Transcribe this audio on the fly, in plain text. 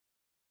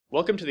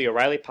Welcome to the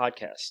O'Reilly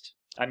Podcast.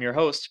 I'm your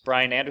host,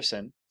 Brian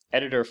Anderson,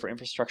 editor for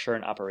Infrastructure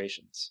and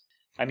Operations.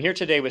 I'm here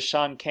today with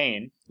Sean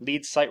Kane,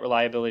 lead site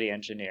reliability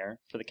engineer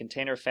for the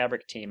Container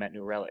Fabric team at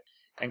New Relic,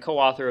 and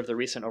co-author of the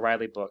recent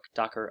O'Reilly book,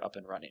 Docker Up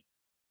and Running.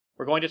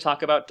 We're going to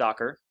talk about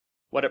Docker,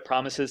 what it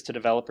promises to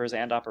developers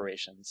and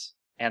operations,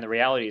 and the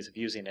realities of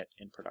using it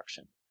in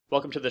production.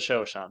 Welcome to the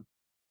show, Sean.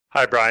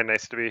 Hi, Brian.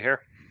 Nice to be here.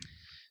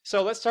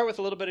 So let's start with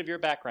a little bit of your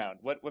background.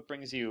 What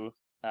brings you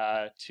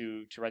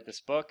to write this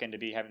book and to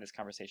be having this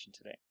conversation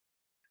today?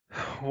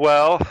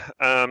 Well,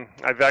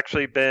 I've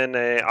actually been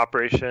a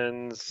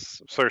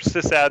operations, sort of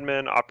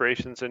sysadmin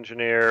operations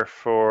engineer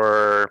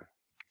for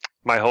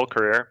my whole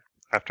career.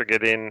 After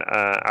getting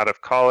out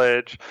of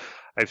college,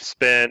 I've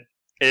spent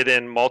it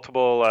in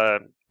multiple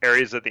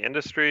areas of the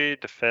industry: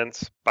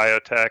 defense,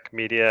 biotech,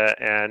 media,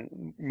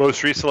 and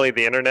most recently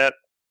the internet.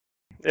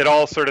 It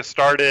all sort of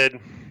started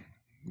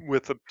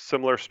with a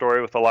similar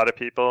story with a lot of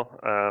people.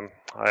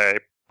 I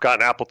got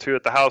an Apple II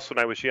at the house when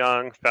I was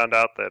young, found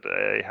out that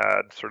I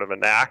had sort of a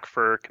knack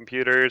for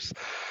computers,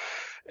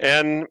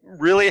 and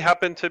really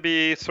happened to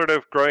be sort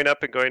of growing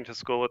up and going to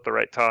school at the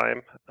right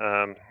time.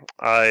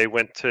 I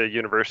went to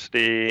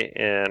university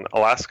in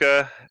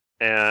Alaska,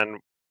 and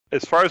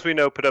as far as we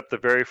know, put up the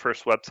very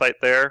first website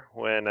there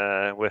when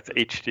with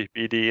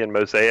HTTPD and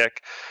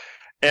Mosaic.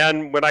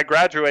 And when I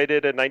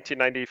graduated in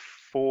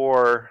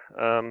 1994,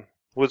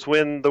 was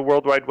when the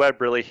World Wide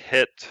Web really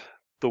hit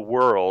the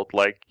world.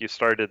 Like, you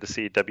started to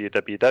see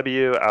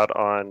www out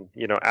on,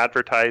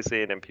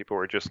 advertising, and people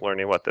were just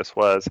learning what this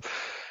was.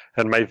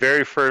 And my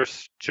very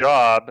first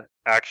job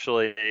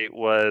actually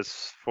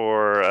was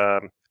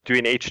for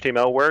doing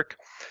HTML work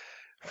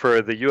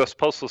for the U.S.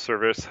 Postal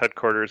Service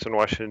headquarters in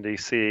Washington,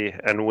 D.C.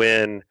 And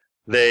when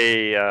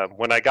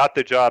I got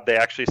the job, they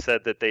actually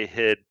said that they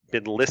had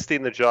been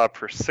listing the job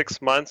for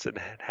 6 months and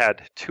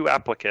had 2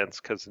 applicants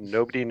because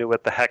nobody knew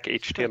what the heck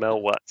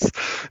HTML was.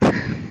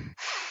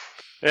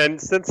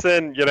 And since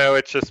then,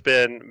 it's just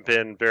been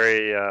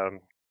very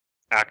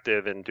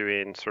active in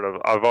doing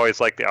I've always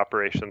liked the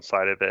operations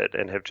side of it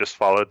and have just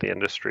followed the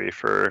industry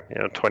for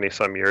 20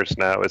 some years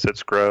now as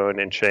it's grown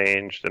and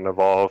changed and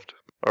evolved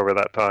over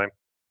that time.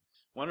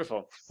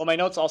 Wonderful. Well, my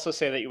notes also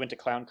say that you went to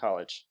clown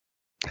college.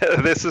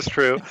 This is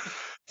true.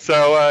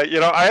 So,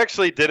 I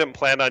actually didn't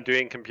plan on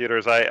doing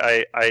computers.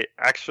 I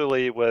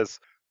actually was,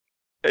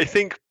 I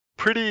think,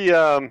 pretty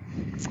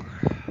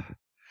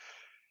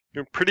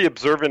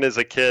observant as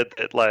a kid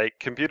that, like,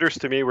 computers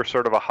to me were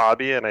sort of a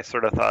hobby, and I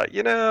sort of thought,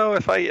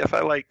 if I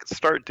like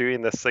start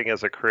doing this thing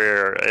as a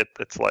career,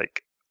 it's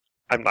like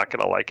I'm not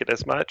going to like it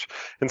as much.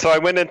 And so I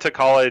went into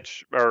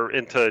college, or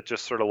into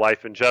just sort of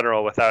life in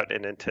general, without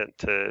an intent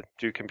to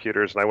do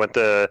computers. And I went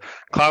to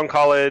clown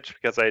college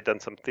because I had done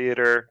some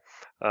theater,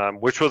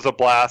 which was a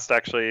blast,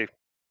 actually.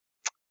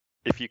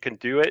 If you can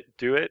do it,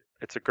 do it.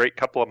 It's a great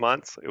couple of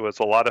months. It was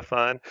a lot of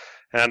fun.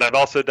 And I've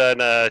also done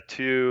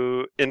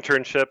 2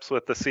 internships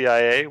with the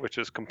CIA, which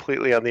is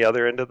completely on the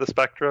other end of the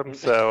spectrum.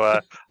 So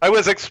I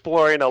was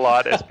exploring a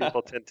lot, as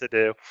people tend to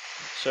do.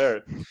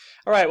 Sure.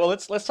 All right. Well,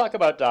 let's talk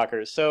about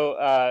Docker.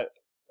 So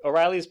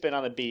O'Reilly's been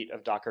on the beat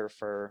of Docker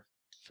for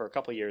a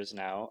couple of years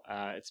now.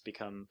 It's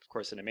become, of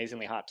course, an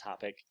amazingly hot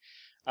topic.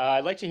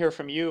 I'd like to hear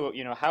from you.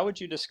 How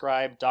would you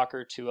describe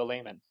Docker to a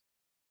layman?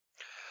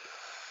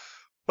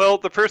 Well,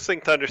 the first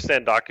thing to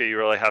understand Docker, you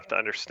really have to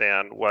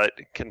understand what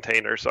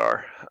containers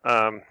are.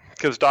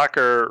 Because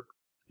Docker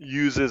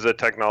uses a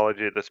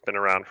technology that's been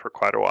around for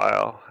quite a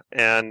while.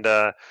 And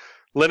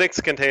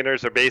Linux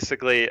containers are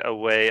basically a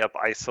way of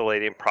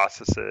isolating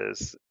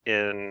processes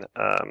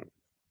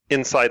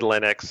inside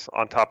Linux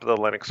on top of the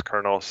Linux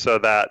kernel so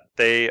that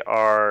they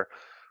are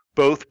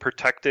both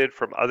protected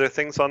from other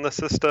things on the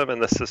system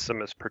and the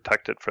system is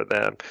protected for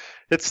them.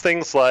 It's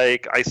things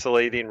like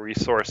isolating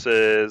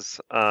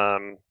resources,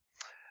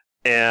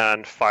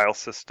 and file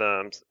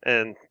systems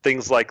and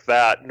things like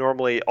that.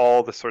 Normally,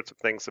 all the sorts of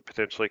things that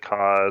potentially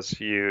cause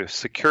you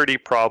security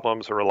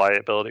problems or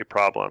reliability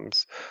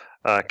problems.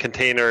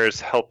 Containers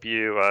help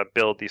you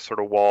build these sort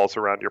of walls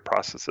around your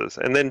processes.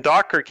 And then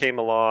Docker came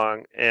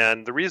along,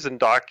 and the reason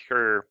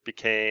Docker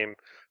became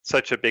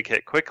such a big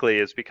hit quickly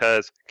is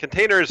because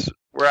containers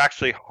were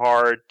actually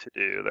hard to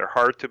do. They're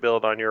hard to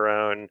build on your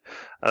own.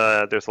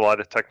 There's a lot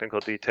of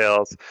technical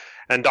details.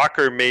 And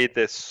Docker made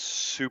this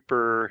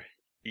super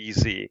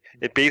easy.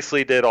 It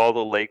basically did all the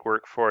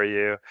legwork for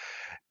you.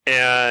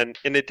 And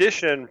in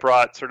addition,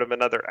 brought sort of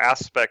another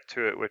aspect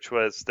to it, which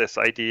was this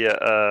idea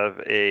of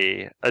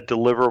a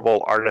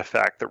deliverable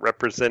artifact that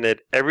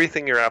represented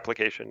everything your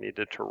application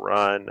needed to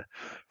run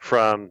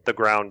from the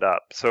ground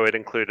up. So it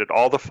included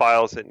all the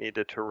files it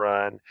needed to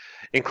run,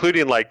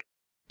 including like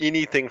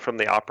anything from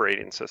the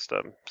operating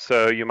system.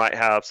 So you might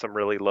have some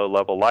really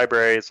low-level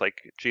libraries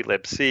like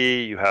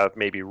glibc, you have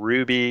maybe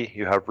Ruby,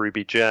 you have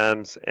Ruby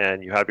gems,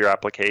 and you have your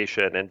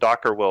application. And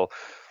Docker will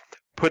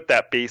put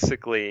that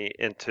basically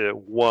into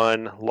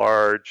one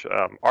large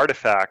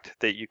artifact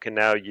that you can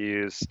now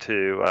use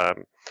to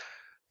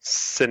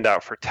send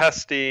out for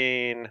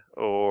testing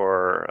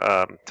or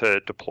to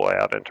deploy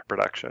out into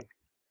production.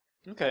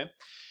 Okay.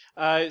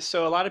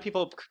 So a lot of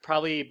people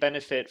probably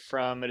benefit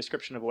from a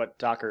description of what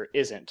Docker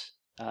isn't,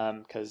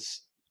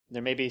 because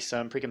there may be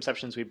some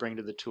preconceptions we bring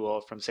to the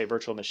tool from, say,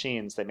 virtual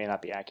machines that may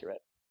not be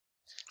accurate.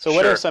 So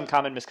what are Sure. some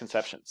common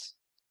misconceptions?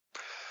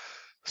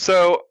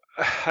 So,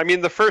 I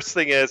mean, the first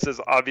thing is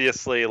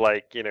obviously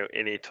like,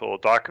 any tool,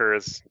 Docker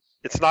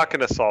it's not going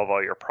to solve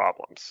all your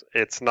problems.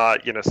 It's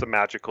not, some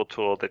magical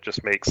tool that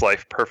just makes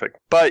life perfect.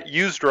 But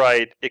used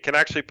right, it can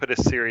actually put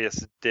a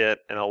serious dent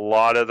in a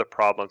lot of the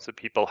problems that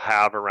people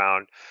have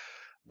around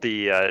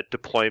the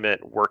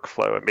deployment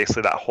workflow and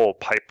basically that whole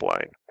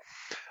pipeline.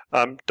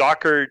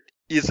 Docker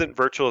isn't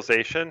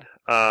virtualization.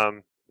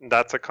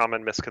 That's a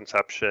common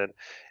misconception.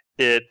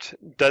 It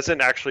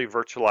doesn't actually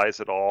virtualize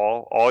at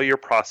all. All your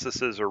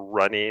processes are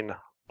running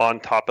on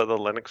top of the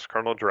Linux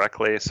kernel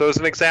directly. So as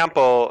an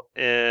example,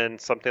 in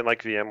something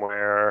like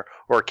VMware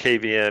or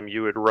KVM,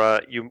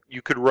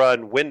 you could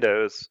run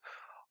Windows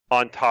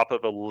on top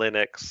of a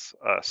Linux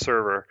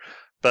server.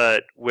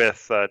 But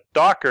with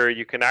Docker,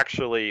 you can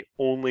actually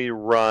only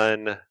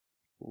run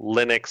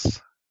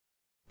Linux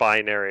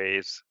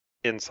binaries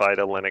inside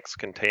a Linux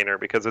container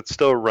because it's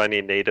still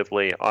running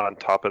natively on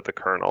top of the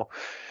kernel.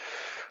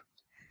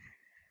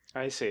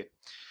 I see.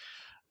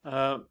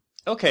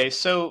 Okay,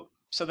 so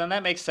then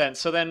that makes sense.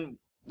 So then,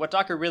 what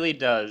Docker really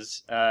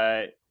does,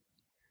 I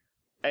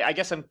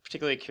guess I'm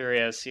particularly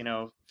curious.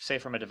 Say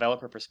from a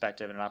developer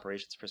perspective and an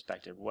operations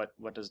perspective,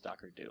 what does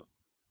Docker do?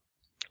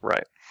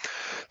 Right.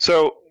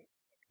 So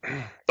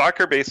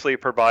Docker basically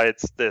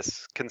provides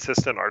this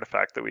consistent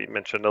artifact that we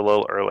mentioned a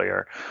little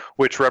earlier,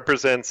 which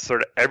represents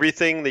sort of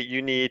everything that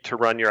you need to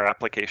run your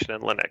application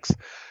in Linux.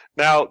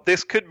 Now,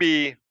 this could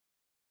be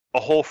a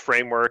whole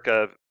framework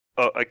of,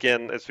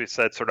 again, as we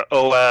said, sort of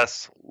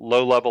OS,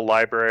 low-level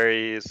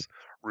libraries,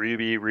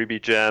 Ruby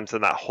gems,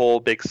 and that whole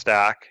big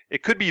stack.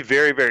 It could be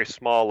very, very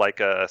small, like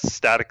a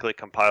statically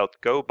compiled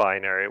Go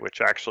binary,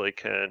 which actually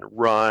can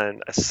run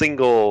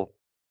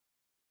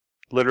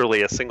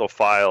literally a single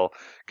file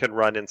can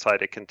run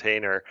inside a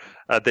container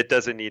that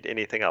doesn't need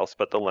anything else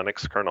but the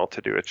Linux kernel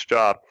to do its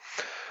job.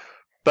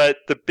 But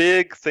the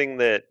big thing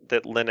that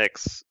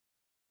Linux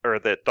or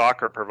that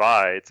Docker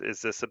provides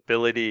is this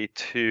ability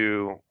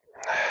to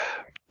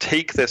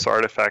take this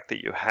artifact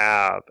that you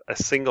have, a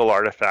single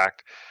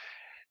artifact,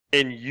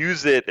 and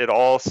use it at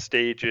all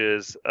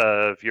stages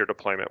of your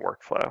deployment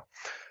workflow.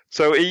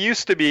 So it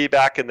used to be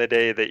back in the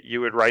day that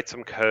you would write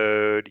some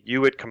code, you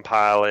would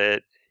compile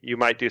it, you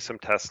might do some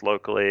tests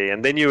locally,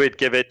 and then you would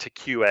give it to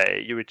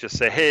QA. You would just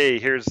say, hey,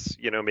 here's,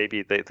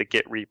 maybe the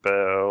Git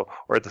repo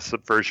or the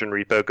Subversion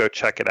repo, go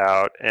check it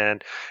out.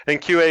 And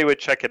QA would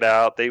check it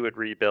out, they would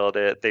rebuild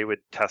it, they would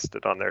test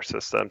it on their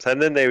systems,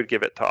 and then they would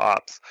give it to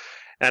Ops.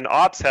 And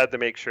Ops had to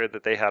make sure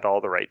that they had all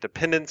the right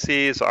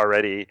dependencies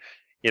already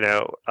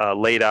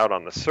laid out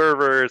on the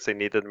servers. They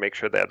needed to make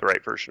sure they had the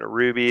right version of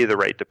Ruby, the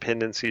right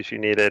dependencies you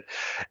needed.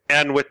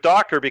 And with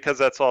Docker, because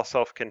that's all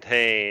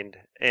self-contained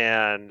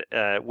and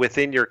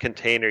within your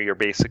container, you're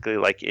basically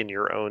like in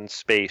your own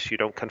space. You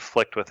don't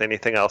conflict with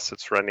anything else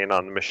that's running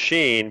on the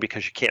machine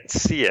because you can't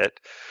see it.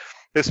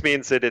 This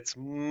means that it's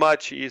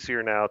much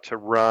easier now to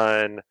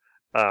run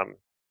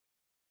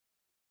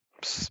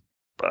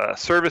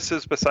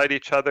services beside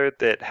each other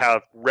that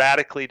have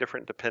radically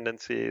different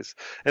dependencies.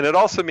 And it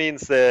also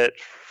means that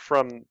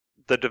from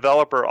the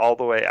developer all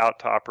the way out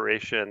to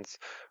operations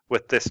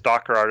with this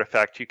Docker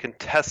artifact, you can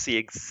test the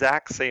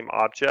exact same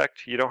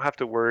object. You don't have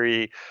to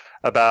worry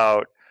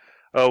about,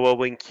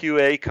 when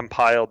QA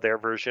compiled their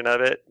version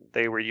of it,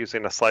 they were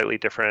using a slightly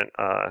different,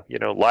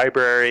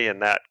 library, and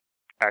that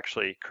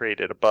actually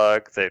created a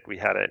bug that we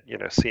hadn't,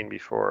 seen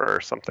before or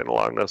something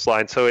along those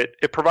lines. So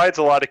it provides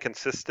a lot of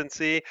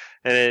consistency,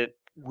 and it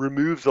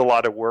removes a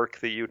lot of work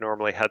that you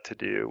normally had to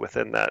do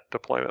within that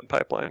deployment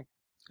pipeline.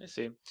 I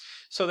see.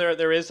 So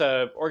there is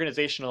a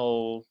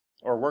organizational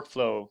or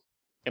workflow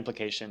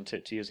implication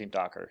to using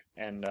Docker,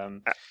 and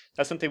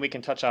that's something we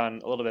can touch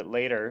on a little bit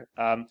later.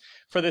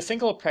 For the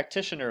single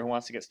practitioner who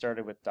wants to get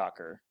started with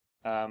Docker,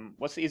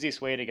 what's the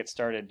easiest way to get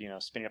started?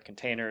 Spinning up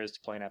containers,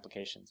 deploying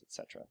applications,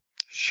 etc.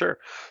 Sure.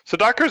 So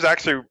Docker is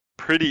actually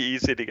pretty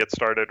easy to get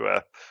started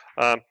with.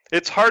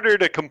 It's harder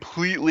to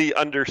completely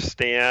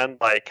understand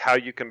like how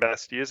you can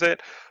best use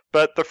it,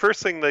 but the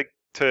first thing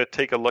to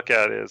take a look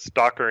at is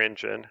Docker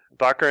Engine.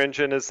 Docker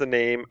Engine is the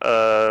name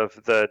of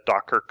the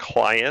Docker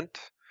client,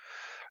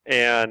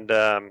 and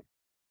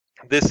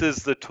this is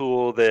the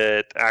tool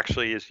that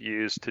actually is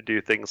used to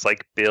do things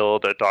like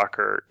build a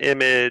Docker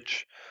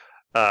image,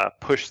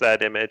 push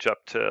that image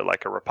up to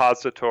like a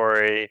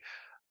repository,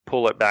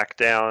 pull it back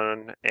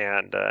down,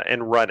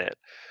 and run it.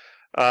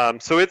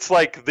 So it's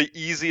like the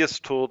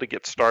easiest tool to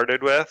get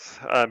started with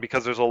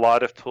because there's a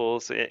lot of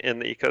tools in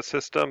the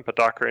ecosystem, but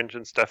Docker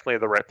Engine's definitely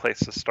the right place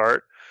to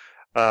start.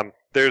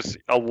 There's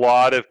a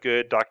lot of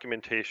good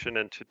documentation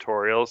and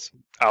tutorials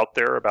out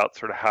there about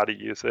sort of how to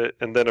use it.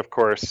 And then, of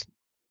course,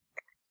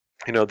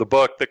 the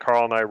book that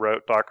Carl and I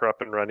wrote, Docker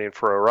Up and Running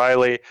for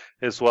O'Reilly,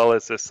 as well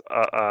as this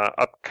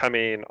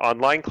upcoming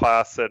online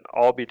class that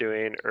I'll be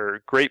doing,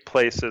 are great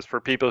places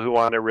for people who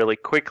want to really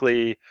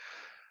quickly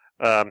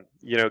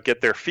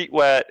get their feet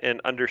wet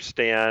and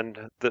understand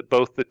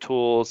both the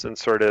tools and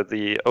sort of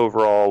the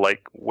overall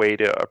like way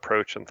to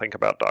approach and think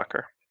about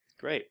Docker.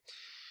 Great.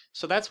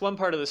 So that's one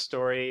part of the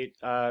story,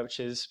 which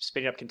is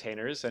spinning up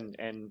containers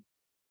and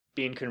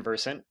being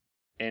conversant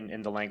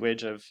in the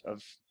language of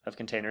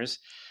containers.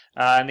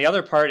 And the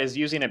other part is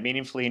using it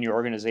meaningfully in your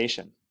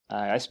organization.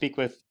 I speak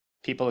with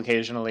people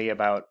occasionally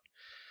about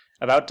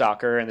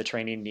Docker and the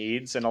training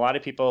needs, and a lot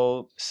of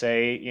people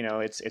say,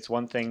 it's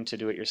one thing to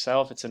do it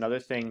yourself. It's another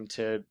thing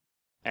to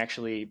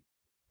actually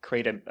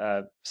create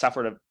a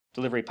software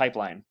delivery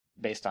pipeline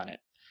based on it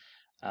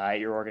at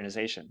your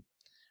organization.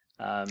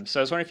 So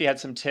I was wondering if you had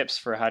some tips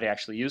for how to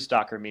actually use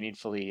Docker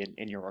meaningfully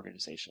in your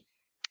organization.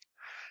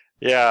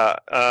 Yeah.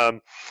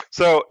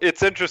 So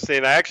it's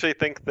interesting. I actually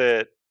think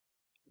that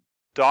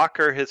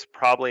Docker has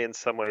probably in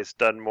some ways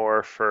done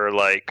more for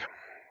like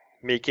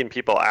making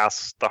people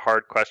ask the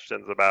hard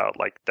questions about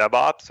like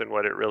DevOps and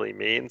what it really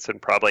means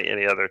and probably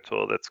any other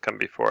tool that's come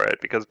before it,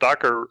 because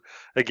Docker,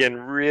 again,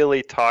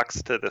 really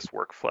talks to this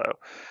workflow.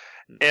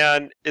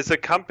 And as a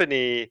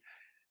company,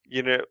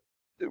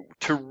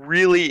 to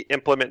really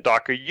implement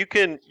Docker, you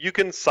can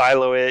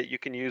silo it, you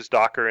can use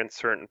Docker in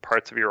certain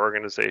parts of your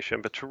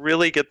organization, but to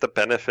really get the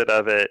benefit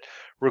of it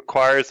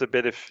requires a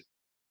bit of,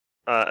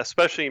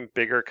 especially in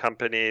bigger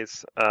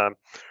companies,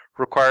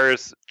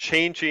 requires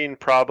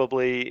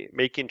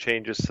making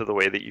changes to the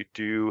way that you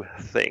do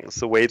things,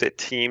 the way that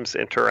teams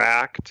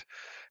interact,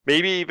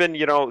 maybe even,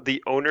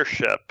 the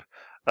ownership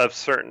of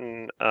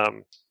certain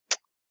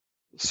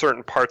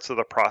parts of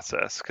the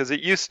process. Because it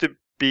used to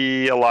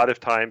be a lot of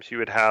times you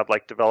would have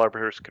like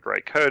developers could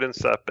write code and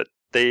stuff, but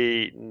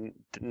they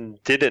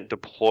didn't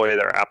deploy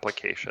their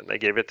application. They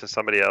gave it to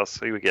somebody else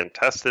who again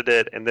tested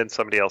it, and then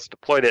somebody else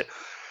deployed it.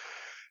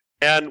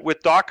 And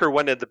with Docker,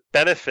 one of the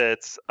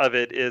benefits of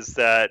it is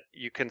that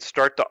you can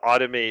start to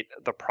automate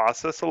the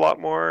process a lot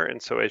more.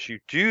 And so as you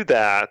do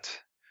that,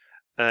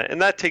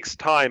 and that takes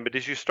time, but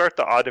as you start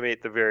to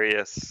automate the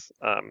various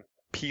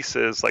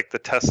pieces like the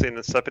testing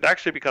and stuff, it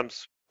actually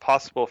becomes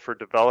possible for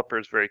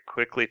developers very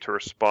quickly to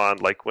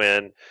respond. Like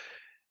when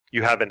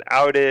you have an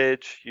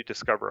outage, you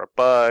discover a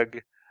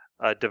bug,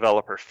 a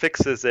developer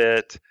fixes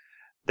it,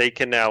 they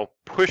can now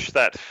push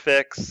that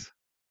fix,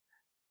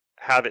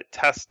 have it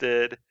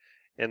tested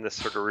in this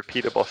sort of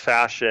repeatable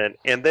fashion,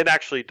 and then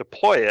actually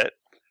deploy it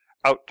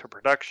out to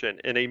production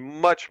in a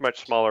much,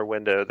 much smaller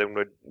window than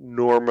would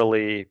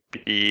normally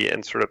be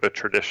in sort of a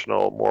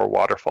traditional, more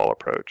waterfall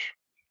approach.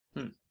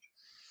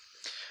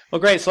 Well,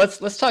 great. So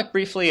let's talk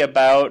briefly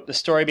about the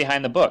story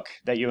behind the book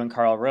that you and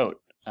Carl wrote.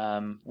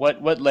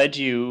 What led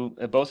you,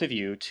 both of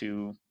you,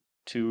 to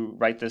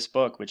write this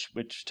book,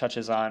 which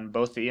touches on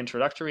both the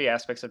introductory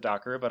aspects of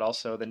Docker, but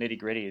also the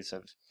nitty-gritties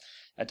of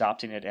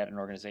adopting it at an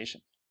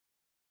organization?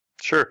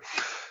 Sure.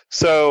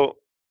 So,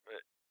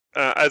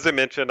 as I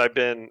mentioned, I've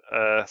been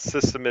a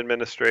system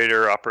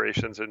administrator,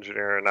 operations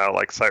engineer, and now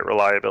like site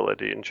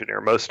reliability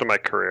engineer most of my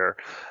career.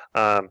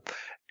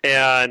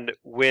 And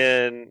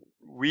when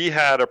we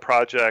had a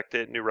project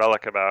at New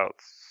Relic about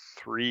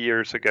 3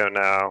 years ago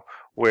now,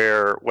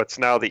 where what's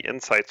now the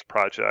Insights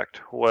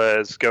project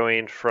was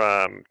going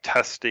from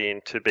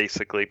testing to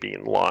basically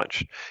being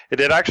launched. It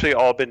had actually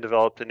all been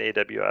developed in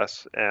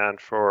AWS, and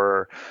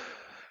for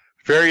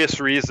various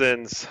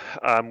reasons,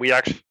 we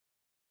actually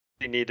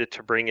needed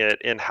to bring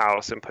it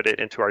in-house and put it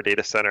into our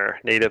data center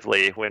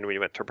natively when we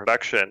went to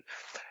production.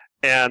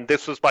 And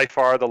this was by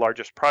far the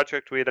largest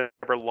project we had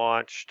ever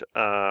launched.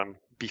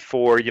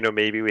 Before,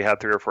 maybe we had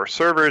 3 or 4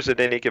 servers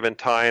at any given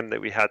time that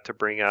we had to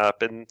bring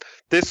up. And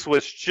this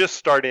was just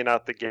starting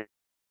out the gate.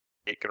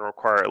 It can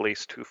require at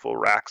least 2 full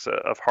racks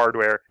of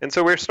hardware. And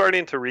so we're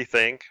starting to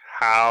rethink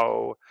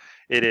how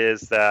it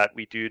is that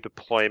we do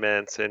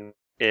deployments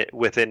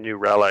within New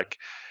Relic.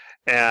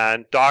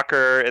 And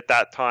Docker at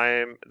that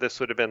time, this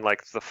would have been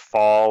like the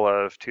fall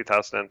of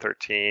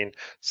 2013.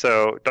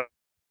 So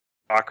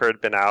Docker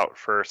had been out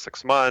for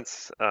 6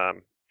 months.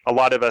 A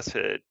lot of us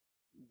had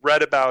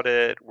read about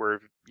it, were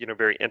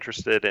very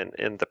interested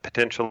in the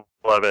potential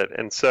of it.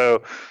 And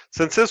so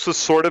since this was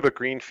sort of a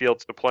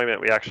greenfields deployment,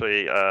 we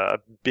actually, a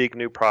big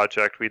new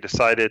project, we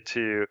decided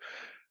to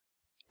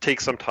take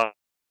some time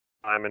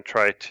and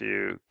try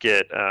to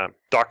get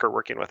Docker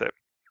working with it.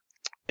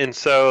 And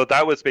so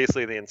that was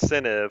basically the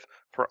incentive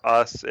for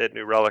us at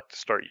New Relic to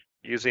start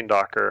using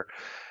Docker.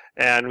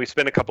 And we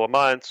spent a couple of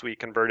months, we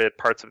converted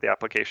parts of the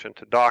application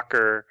to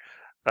Docker,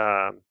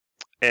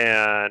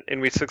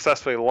 and we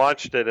successfully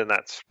launched it in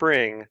that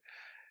spring.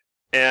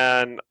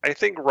 And I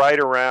think right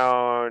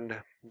around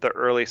the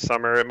early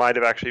summer, it might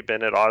have actually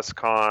been at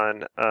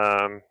OSCON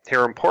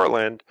here in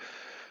Portland,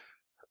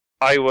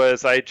 I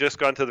had just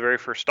gone to the very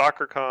first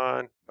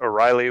DockerCon.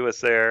 O'Reilly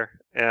was there,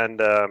 and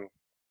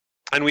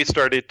we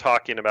started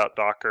talking about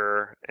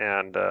Docker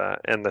and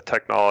the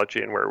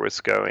technology and where it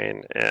was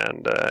going,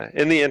 and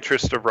in the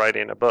interest of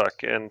writing a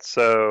book. And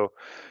so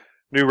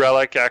New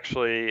Relic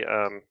actually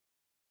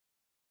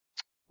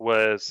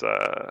was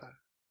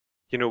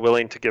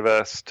willing to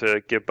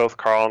give both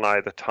Carl and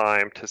I the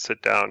time to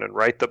sit down and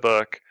write the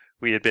book.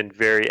 we had been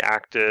very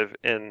active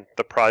in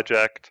the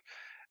project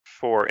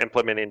for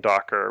implementing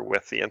Docker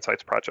with the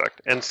Insights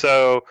project. And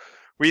so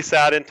we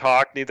sat and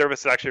talked. Neither of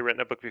us had actually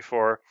written a book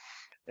before.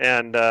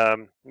 And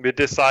we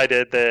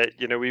decided that,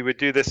 we would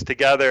do this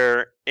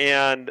together.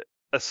 And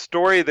a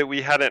story that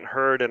we hadn't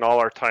heard in all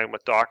our time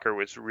with Docker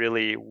was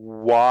really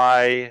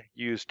why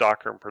use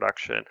Docker in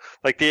production.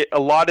 Like a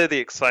lot of the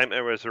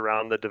excitement was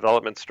around the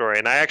development story,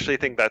 and I actually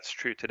think that's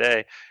true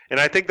today. And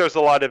I think there's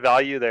a lot of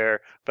value there,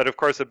 but of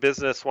course a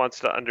business wants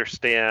to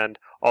understand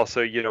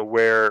also,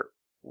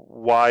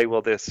 why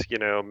will this,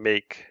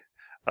 make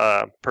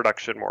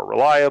production more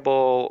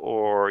reliable,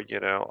 or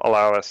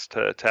allow us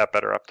to have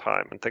better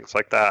uptime and things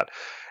like that.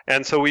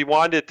 And so we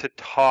wanted to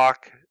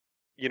talk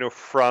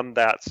from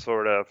that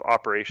sort of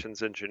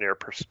operations engineer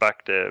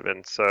perspective.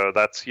 And so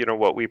that's,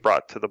 what we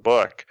brought to the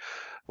book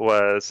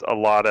was a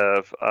lot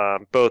of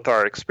both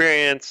our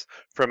experience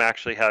from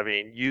actually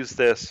having used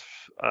this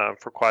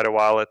for quite a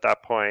while at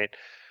that point,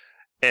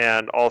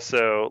 and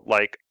also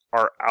like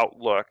our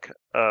outlook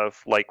of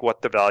like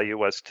what the value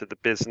was to the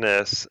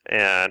business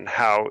and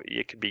how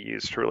it could be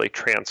used to really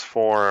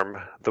transform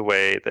the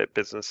way that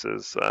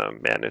businesses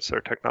manage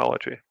their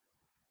technology.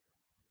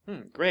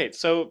 Great.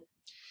 So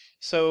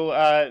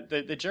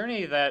the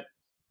journey that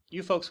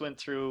you folks went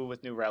through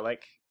with New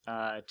Relic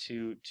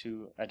to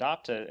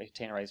adopt a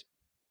containerized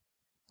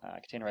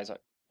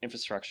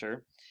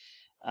infrastructure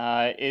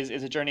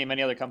is a journey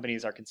many other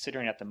companies are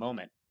considering at the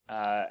moment.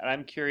 And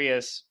I'm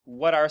curious,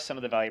 what are some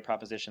of the value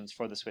propositions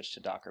for the switch to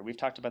Docker? We've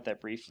talked about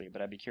that briefly,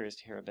 but I'd be curious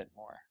to hear a bit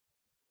more.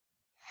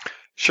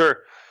 Sure.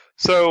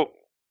 So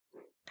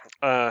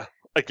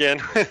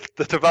again,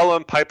 the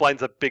development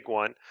pipeline's a big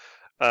one.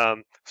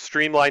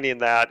 Streamlining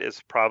that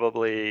is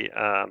probably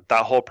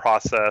that whole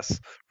process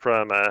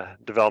from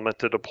development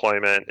to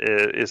deployment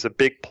is a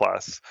big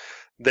plus.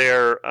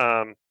 There's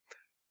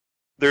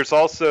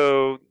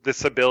also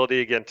this ability,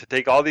 again, to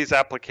take all these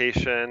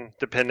application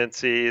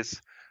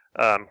dependencies,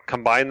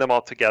 combine them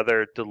all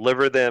together,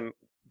 deliver them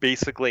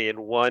basically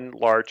in one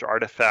large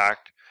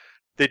artifact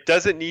that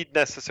doesn't need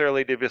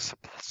necessarily to be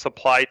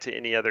supplied to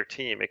any other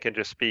team. It can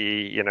just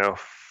be,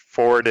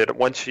 forwarded.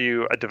 Once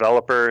a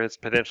developer has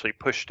potentially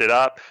pushed it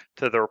up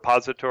to the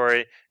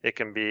repository, it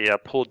can be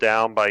pulled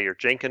down by your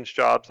Jenkins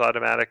jobs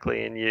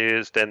automatically and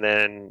used, and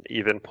then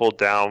even pulled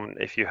down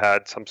if you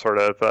had some sort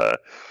of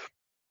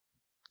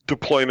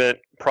deployment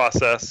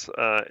process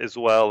as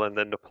well, and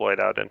then deployed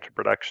out into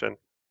production.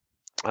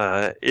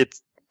 It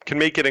can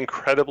make it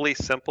incredibly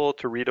simple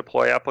to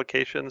redeploy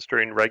applications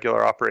during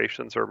regular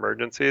operations or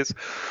emergencies.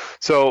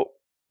 So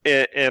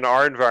in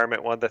our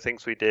environment, one of the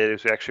things we did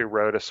is we actually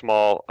wrote a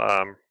small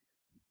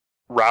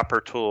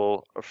wrapper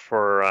tool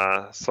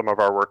for some of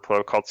our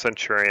workflow called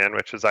Centurion,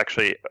 which is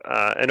actually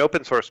an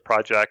open source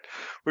project,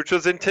 which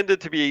was intended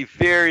to be a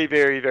very,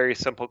 very, very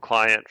simple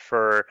client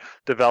for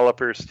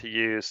developers to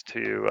use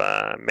to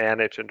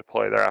manage and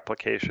deploy their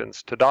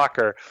applications to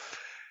Docker.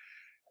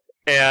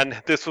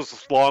 And this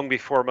was long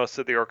before most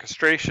of the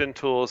orchestration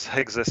tools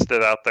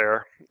existed out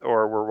there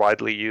or were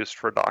widely used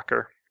for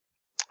Docker.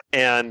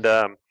 And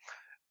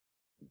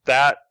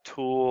that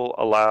tool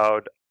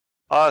allowed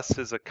us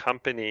as a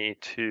company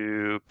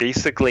to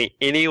basically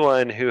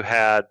anyone who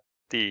had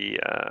the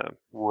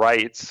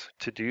rights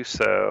to do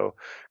so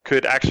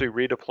could actually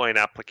redeploy an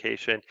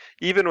application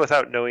even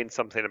without knowing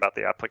something about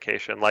the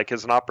application. Like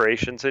as an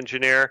operations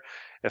engineer,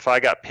 if I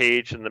got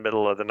paged in the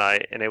middle of the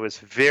night and it was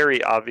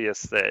very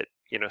obvious that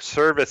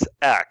service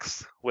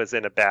X was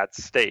in a bad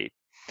state,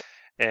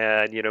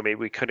 and maybe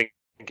we couldn't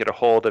get a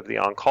hold of the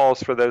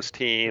on-calls for those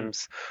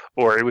teams,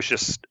 or it was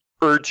just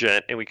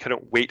urgent and we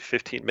couldn't wait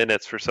 15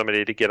 minutes for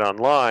somebody to get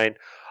online,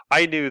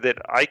 I knew that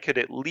I could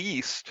at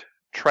least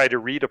try to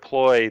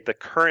redeploy the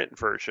current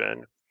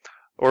version,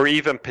 or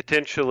even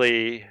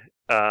potentially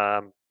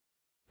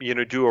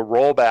do a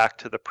rollback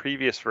to the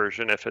previous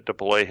version if a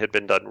deploy had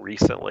been done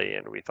recently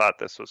and we thought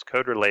this was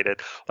code related.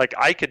 Like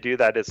I could do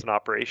that as an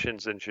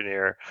operations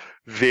engineer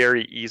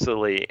very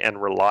easily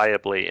and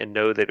reliably and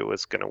know that it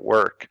was going to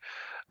work.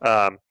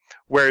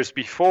 Whereas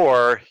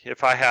before, if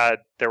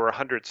there were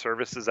 100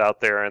 services out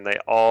there and they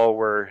all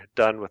were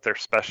done with their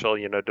special,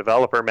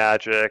 developer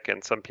magic,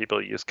 and some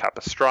people use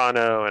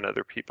Capistrano and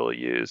other people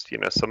used,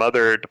 some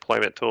other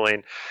deployment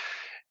tooling,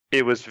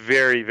 it was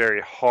very,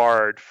 very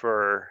hard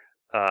for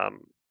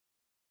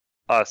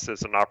us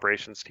as an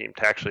operations team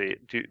to actually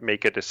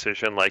make a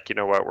decision like,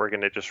 we're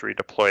going to just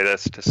redeploy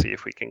this to see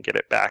if we can get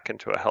it back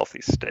into a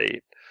healthy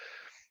state.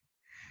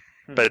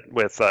 But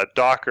with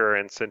Docker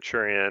and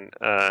Centurion,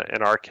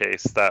 in our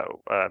case, that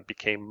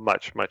became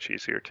much, much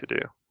easier to do.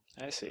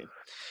 I see.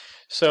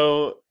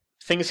 So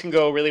things can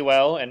go really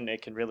well, and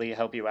it can really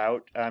help you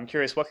out. I'm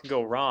curious, what can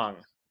go wrong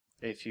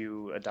if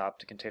you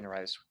adopt a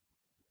containerized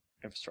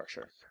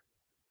infrastructure?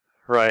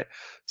 Right.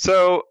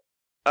 So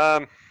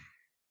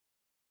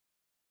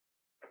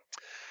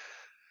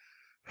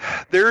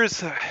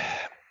there's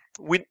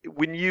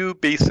when you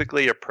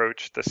basically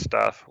approach this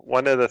stuff,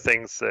 one of the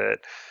things that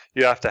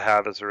you have to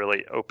have is a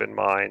really open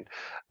mind,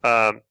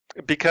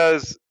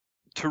 because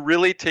to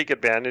really take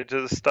advantage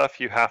of this stuff,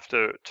 you have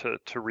to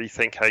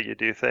rethink how you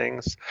do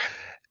things.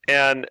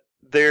 And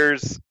there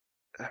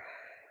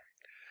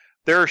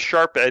are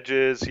sharp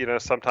edges,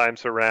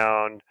 sometimes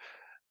around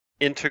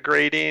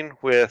integrating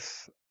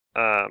with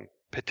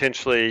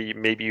potentially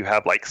maybe you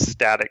have like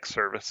static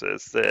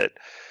services that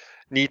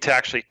need to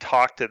actually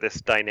talk to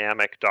this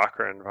dynamic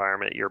Docker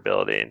environment you're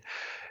building.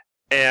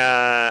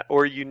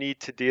 Or you need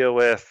to deal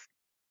with,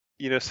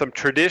 some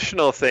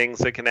traditional things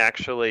that can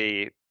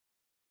actually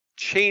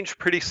change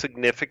pretty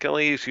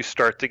significantly as you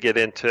start to get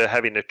into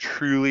having a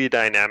truly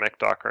dynamic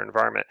Docker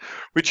environment,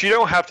 which you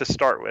don't have to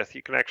start with.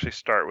 You can actually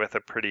start with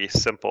a pretty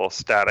simple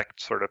static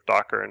sort of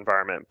Docker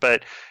environment.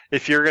 But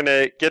if you're going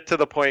to get to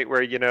the point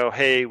where,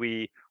 hey,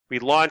 we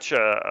launch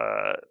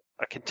a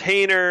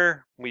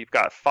container, we've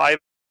got 5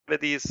 of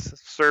these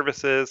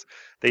services,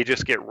 they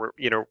just get,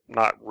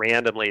 not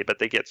randomly, but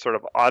they get sort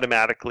of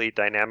automatically,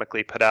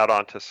 dynamically put out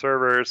onto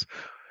servers,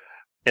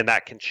 and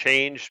that can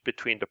change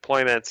between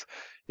deployments.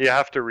 You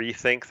have to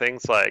rethink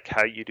things like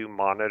how you do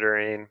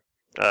monitoring,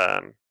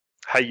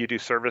 how you do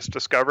service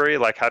discovery,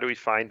 like how do we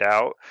find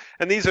out?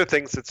 And these are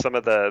things that some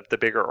of the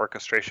bigger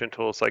orchestration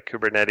tools like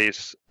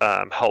Kubernetes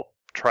help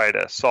try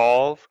to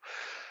solve.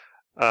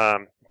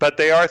 But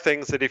they are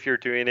things that if you're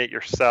doing it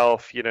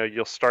yourself,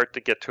 you'll start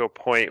to get to a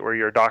point where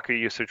your Docker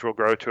usage will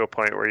grow to a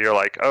point where you're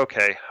like,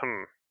 okay,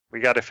 we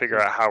got to figure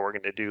out how we're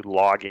going to do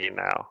logging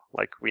now.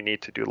 Like we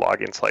need to do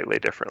logging slightly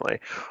differently,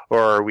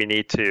 or we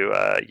need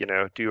to,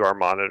 do our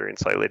monitoring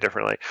slightly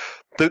differently.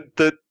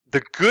 The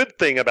good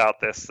thing about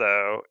this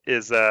though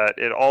is that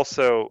it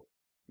also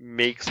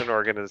makes an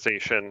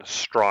organization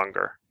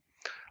stronger.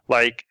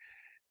 Like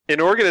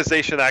an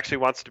organization that actually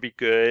wants to be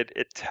good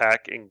at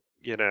tech, and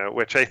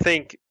which I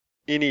think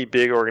any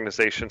big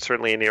organization,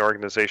 certainly any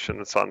organization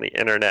that's on the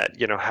internet,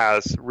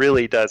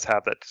 really does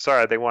have that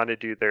desire. They want to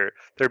do their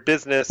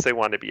business. They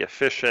want to be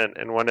efficient.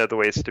 And one of the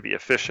ways to be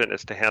efficient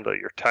is to handle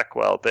your tech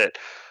well. That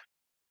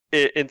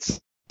in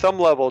some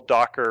level,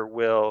 Docker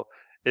will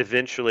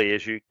eventually,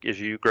 as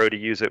you grow to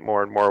use it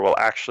more and more, will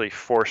actually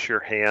force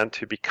your hand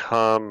to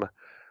become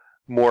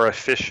more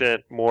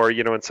efficient, more,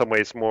 in some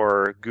ways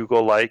more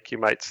Google-like, you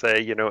might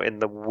say, in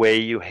the way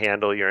you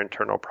handle your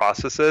internal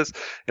processes.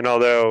 And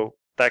although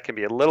that can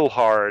be a little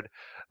hard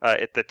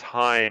at the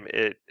time,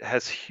 it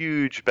has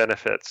huge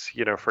benefits,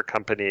 for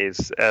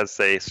companies as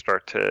they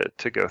start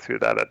to go through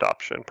that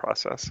adoption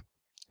process.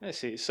 I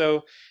see.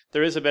 So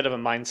there is a bit of a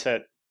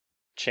mindset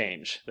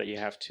change that you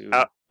have to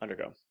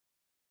undergo.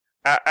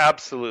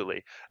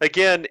 Absolutely.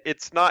 Again,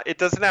 it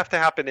doesn't have to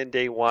happen in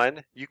day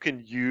one. You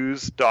can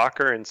use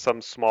Docker in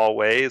some small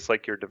ways,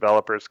 like your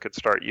developers could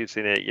start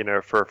using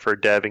it, for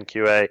dev and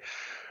QA,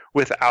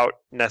 without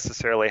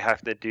necessarily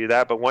having to do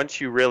that. But once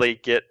you really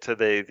get to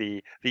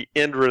the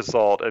end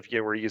result of,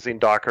 we're using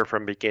Docker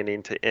from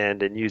beginning to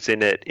end and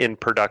using it in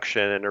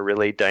production in a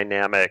really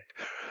dynamic,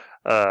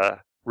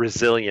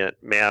 resilient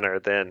manner,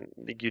 then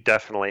you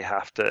definitely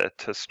have to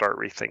start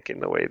rethinking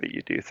the way that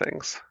you do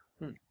things.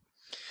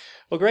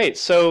 Well, great.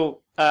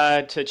 So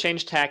to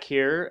change tack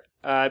here,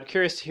 I'm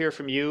curious to hear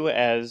from you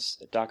as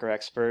a Docker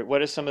expert.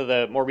 What is some of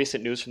the more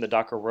recent news from the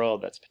Docker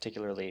world that's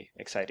particularly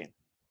exciting?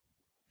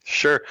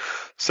 Sure.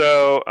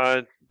 So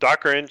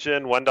Docker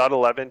Engine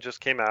 1.11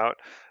 just came out.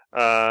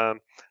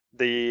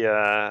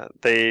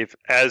 They've,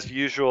 as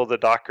usual, the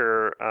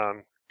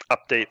Docker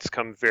updates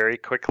come very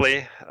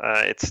quickly.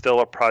 It's still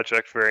a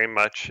project very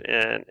much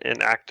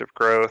in active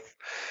growth.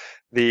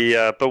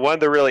 But one of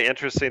the really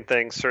interesting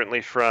things,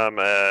 certainly from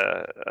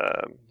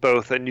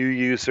both a new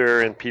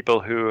user and people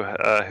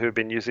who've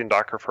been using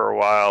Docker for a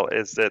while,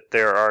 is that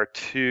there are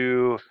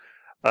 2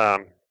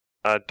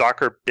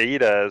 Docker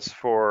betas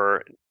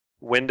for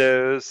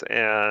Windows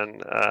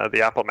and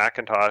the Apple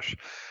Macintosh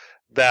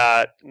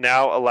that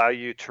now allow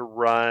you to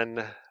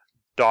run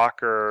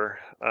Docker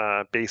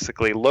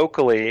basically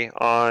locally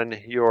on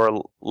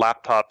your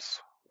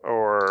laptops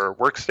or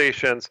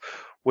workstations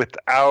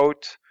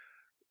without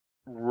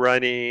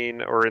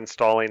running or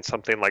installing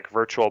something like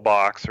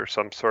VirtualBox or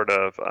some sort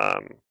of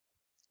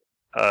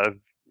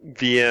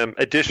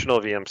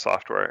additional VM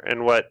software.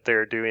 And what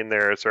they're doing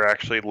there is they're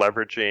actually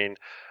leveraging,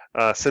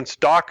 since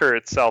Docker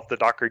itself, the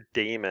Docker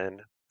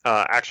daemon,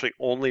 actually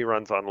only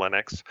runs on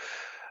Linux.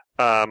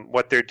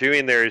 What they're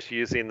doing there is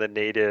using the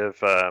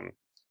native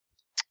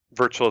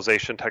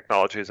virtualization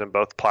technologies in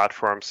both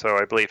platforms. So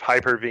I believe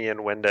Hyper-V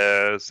in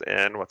Windows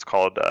and what's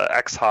called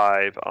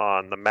Xhive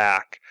on the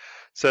Mac,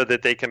 so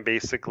that they can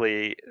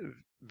basically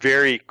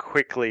very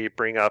quickly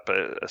bring up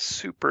a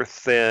super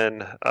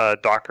thin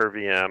Docker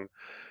VM.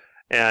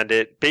 And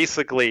it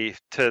basically,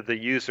 to the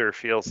user,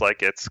 feels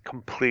like it's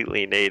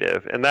completely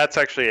native. And that's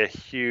actually a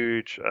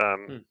huge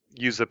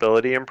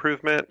usability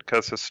improvement,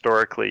 because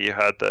historically you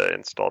had to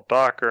install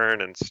Docker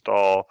and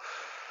install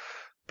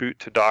boot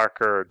to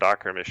Docker or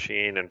Docker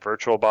machine and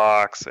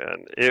VirtualBox.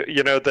 And,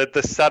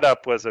 the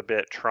setup was a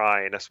bit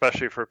trying,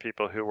 especially for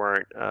people who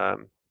weren't,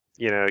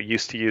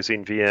 used to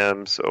using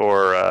VMs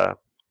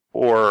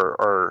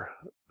or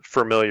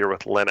familiar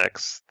with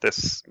Linux.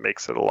 This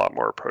makes it a lot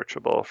more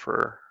approachable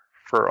for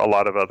for a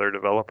lot of other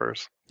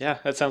developers. Yeah,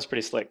 that sounds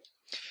pretty slick.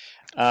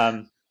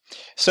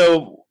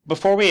 So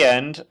before we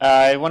end,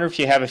 I wonder if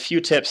you have a few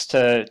tips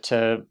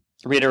to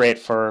reiterate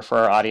for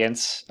our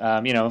audience.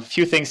 A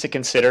few things to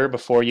consider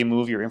before you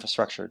move your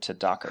infrastructure to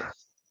Docker.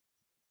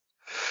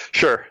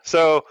 Sure.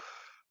 So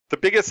the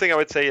biggest thing I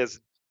would say is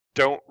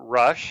don't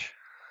rush,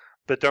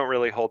 but don't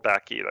really hold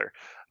back either.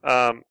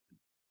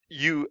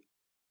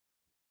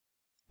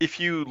 If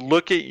you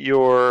look at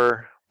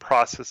your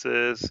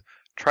processes,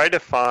 try to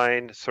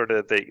find sort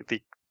of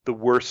the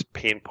worst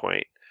pain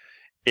point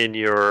in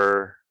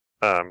your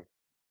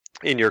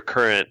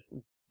current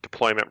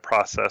deployment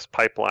process,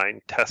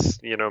 pipeline, tests,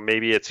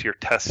 maybe it's your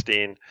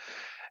testing,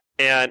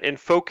 and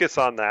focus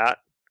on that.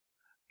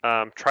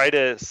 Try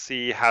to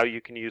see how you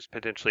can use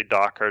potentially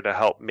Docker to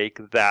help make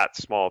that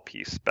small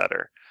piece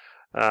better.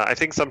 I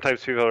think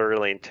sometimes people are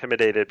really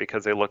intimidated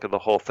because they look at the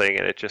whole thing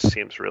and it just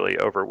seems really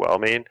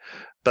overwhelming.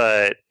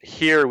 But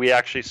here we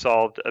actually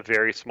solved a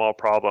very small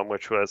problem,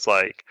 which was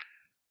like,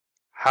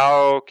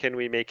 how can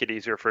we make it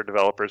easier for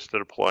developers to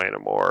deploy in a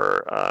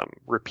more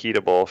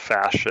repeatable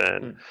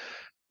fashion?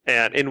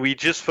 And we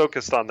just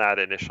focused on that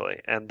initially.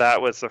 And that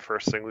was the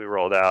first thing we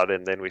rolled out,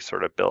 and then we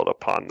sort of build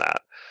upon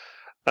that.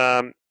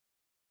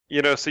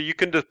 So you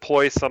can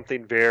deploy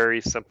something very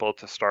simple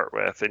to start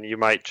with, and you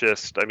might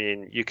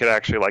you could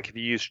actually, like if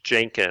you use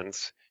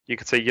Jenkins, you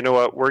could say, you know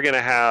what, we're going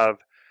to have,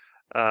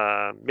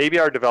 maybe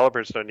our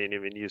developers don't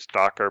even use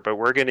Docker, but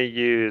we're going to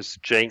use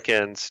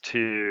Jenkins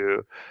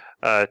to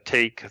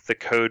take the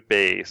code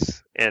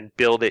base and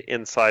build it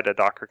inside a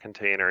Docker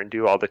container and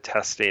do all the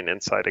testing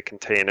inside a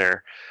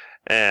container.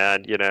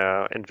 And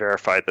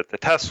verify that the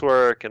tests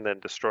work, and then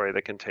destroy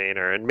the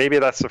container. And maybe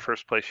that's the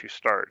first place you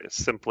start, is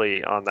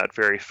simply on that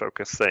very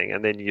focused thing,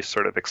 and then you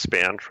sort of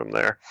expand from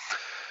there.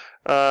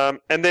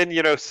 And then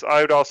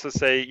I would also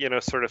say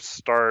sort of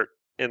start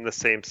in the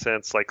same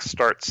sense, like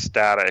start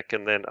static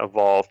and then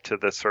evolve to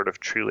this sort of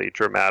truly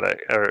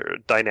dramatic or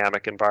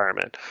dynamic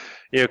environment.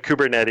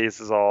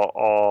 Kubernetes is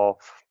all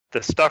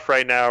the stuff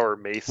right now, or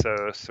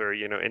Mesos, or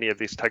any of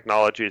these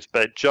technologies,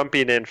 but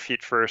jumping in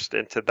feet first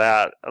into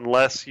that,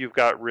 unless you've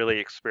got really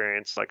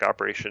experienced like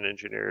operation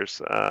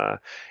engineers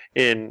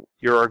in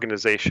your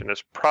organization,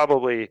 is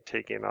probably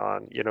taking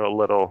on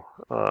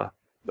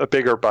a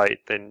bigger bite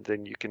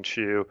than you can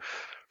chew.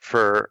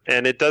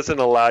 And it doesn't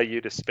allow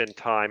you to spend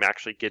time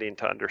actually getting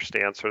to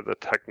understand sort of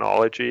the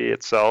technology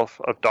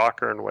itself of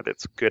Docker and what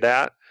it's good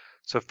at.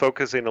 So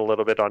focusing a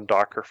little bit on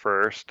Docker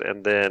first,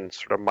 and then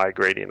sort of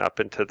migrating up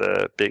into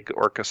the big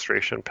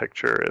orchestration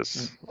picture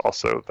is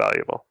also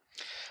valuable.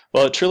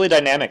 Well, truly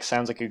dynamic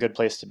sounds like a good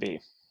place to be.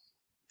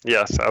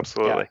 Yes,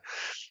 absolutely.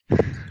 Yeah.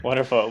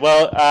 Wonderful.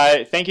 Well,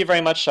 thank you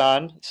very much,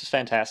 Sean. This is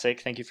fantastic.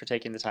 Thank you for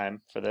taking the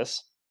time for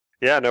this.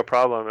 Yeah, no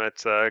problem.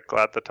 It's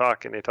glad to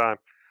talk anytime.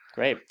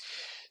 Great.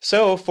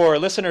 So for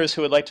listeners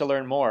who would like to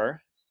learn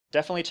more,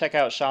 definitely check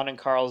out Sean and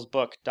Carl's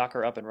book,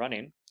 Docker Up and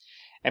Running.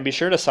 And be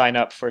sure to sign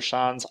up for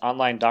Sean's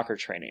online Docker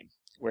training,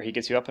 where he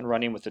gets you up and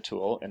running with the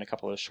tool in a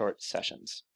couple of short sessions.